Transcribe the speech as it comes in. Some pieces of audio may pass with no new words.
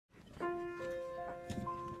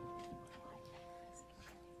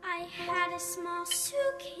had a small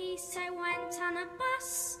suitcase, I went on a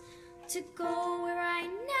bus to go where I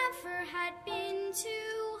never had been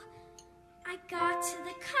to. I got to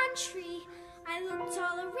the country, I looked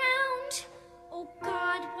all around. Oh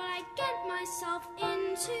God, what I get myself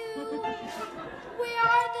into. Where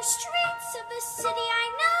are the streets of the city I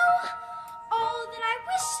know? All that I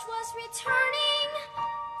wished was returning.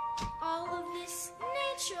 All of this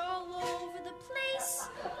nature all over the place.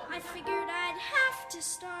 I figured I'd have to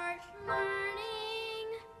start learning.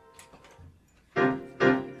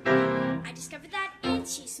 I discovered that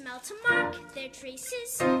ants you smell to mark their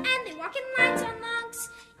traces, and they walk in lines on logs.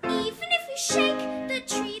 Even if you shake the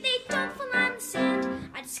tree, they don't fall on the sand.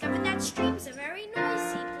 I discovered that streams are very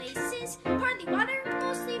noisy places, partly water,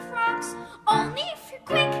 mostly frogs. Only if you're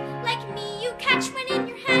quick, like me, you catch one in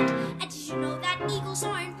your hand. And did you know that eagles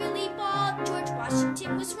aren't really bald? George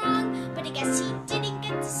Washington was wrong, but I guess he didn't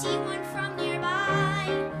get to see one from nearby.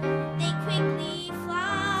 They quickly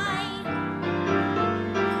fly.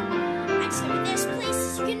 I discovered there's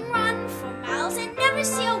places you can run for miles and never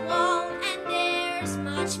see a wall. And there's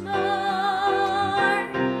much more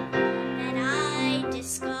that I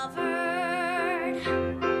discovered.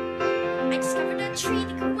 I discovered a tree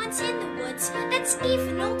that grew once in the woods that's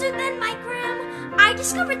even older than my gram. I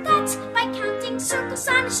discovered that by counting circles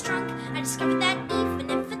on its trunk. I discovered that even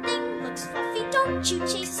if a thing looks fluffy, don't you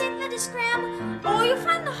chase it, let it scram, or you'll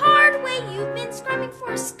find the hard way you've been scrambling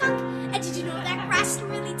for a skunk. And did you know that grass can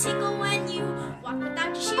really tingle when you walk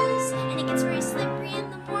without your shoes? And it gets very slippery in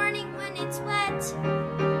the morning when it's wet.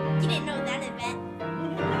 You didn't know that, I bet.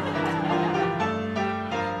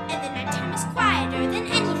 And the nighttime is quieter than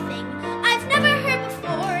anything I've never heard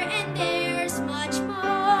before. And there's much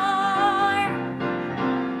more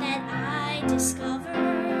that I discovered.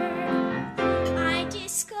 I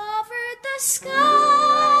discovered the sky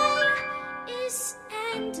is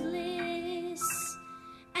endless,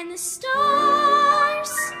 and the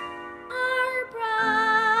stars are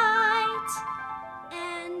bright,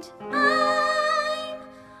 and I'm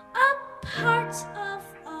a part of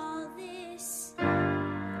all this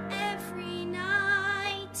every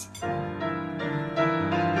night.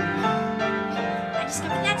 I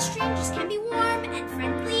discovered that strangers can be warm and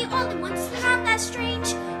friendly, only once they're not that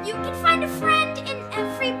strange. You can find a friend in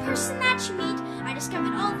every person that you meet. I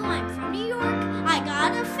discovered although I'm from New York, I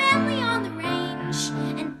got a family on the range.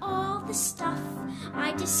 And all the stuff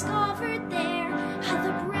I discovered there, how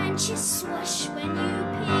the branches swoosh when you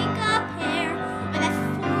pick up hair, or that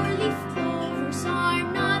four-leaf clovers are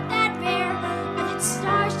not that rare, or that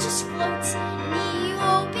stars just float in the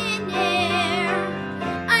open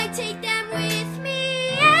air. I take them with me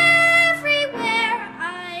everywhere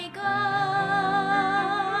I go.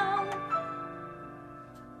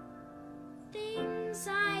 Things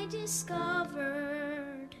I discovered.